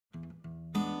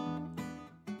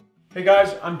Hey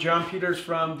guys, I'm John Peters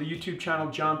from the YouTube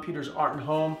channel John Peters Art and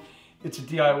Home. It's a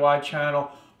DIY channel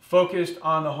focused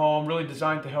on the home, really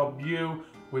designed to help you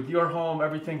with your home,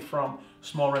 everything from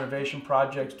small renovation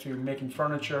projects to making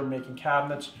furniture, making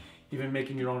cabinets, even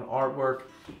making your own artwork.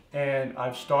 And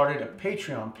I've started a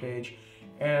Patreon page.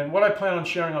 And what I plan on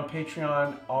sharing on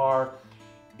Patreon are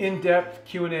in-depth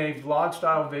Q&A vlog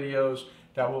style videos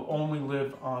that will only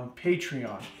live on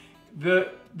Patreon.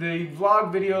 The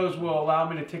vlog videos will allow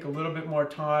me to take a little bit more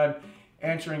time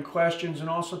answering questions and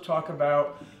also talk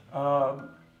about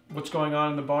what's going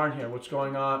on in the barn here, what's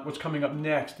coming up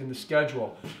next in the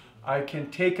schedule. I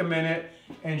can take a minute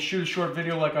and shoot a short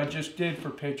video like I just did for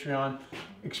Patreon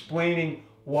explaining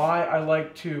why I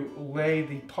like to lay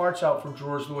the parts out for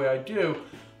drawers the way I do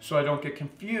so I don't get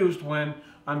confused when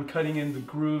I'm cutting in the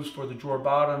grooves for the drawer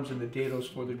bottoms and the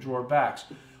dados for the drawer backs.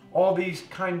 All these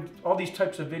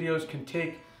types of videos can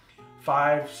take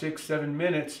 5, 6, 7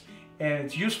 minutes, and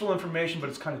it's useful information, but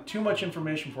it's kind of too much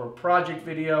information for a project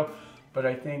video. But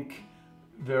I think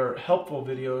they're helpful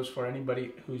videos for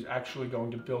anybody who's actually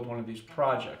going to build one of these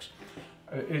projects.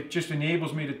 It just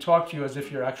enables me to talk to you as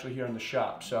if you're actually here in the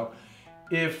shop. So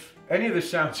if any of this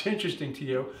sounds interesting to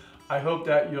you, I hope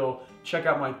that you'll check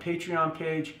out my Patreon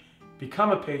page,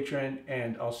 become a patron,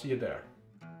 and I'll see you there.